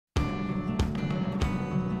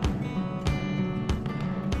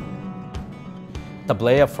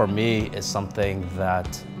Tablea for me is something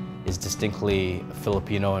that is distinctly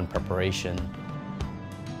Filipino in preparation.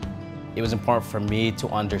 It was important for me to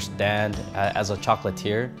understand, as a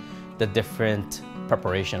chocolatier, the different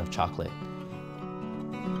preparation of chocolate.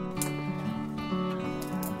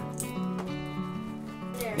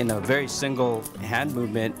 In a very single hand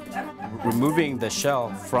movement, removing the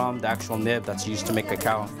shell from the actual nib that's used to make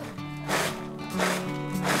cacao.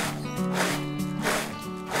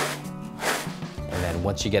 And then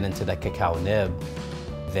once you get into that cacao nib,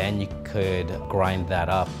 then you could grind that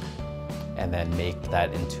up and then make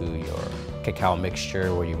that into your cacao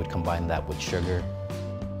mixture, where you would combine that with sugar.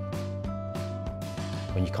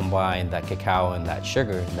 When you combine that cacao and that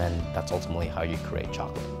sugar, then that's ultimately how you create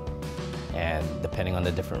chocolate. And depending on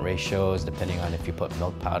the different ratios, depending on if you put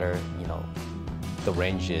milk powder, you know, the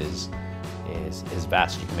range is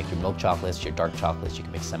vast. You can make your milk chocolates, your dark chocolates, you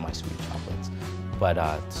can make semi-sweet chocolates.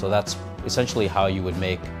 But so that's essentially how you would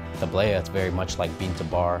make Tablea. It's very much like bean to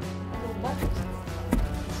bar.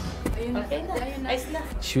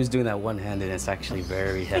 She was doing that one-handed, and it's actually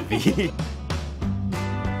very heavy.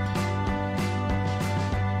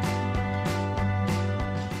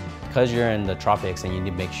 Because you're in the tropics and you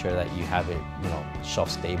need to make sure that you have it, you know, shelf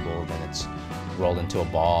stable, and it's rolled into a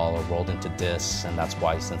ball or rolled into discs, and that's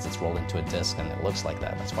why, since it's rolled into a disc and it looks like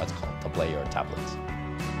that, that's why it's called Tablea or tablets.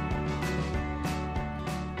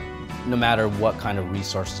 No matter what kind of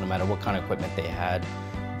resources, no matter what kind of equipment they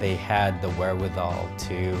had the wherewithal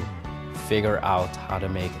to figure out how to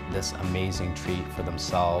make this amazing treat for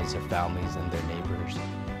themselves, their families, and their neighbors.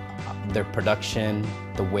 Their production,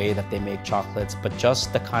 the way that they make chocolates, but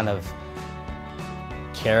just the kind of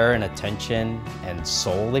care and attention and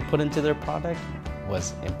soul they put into their product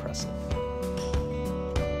was impressive.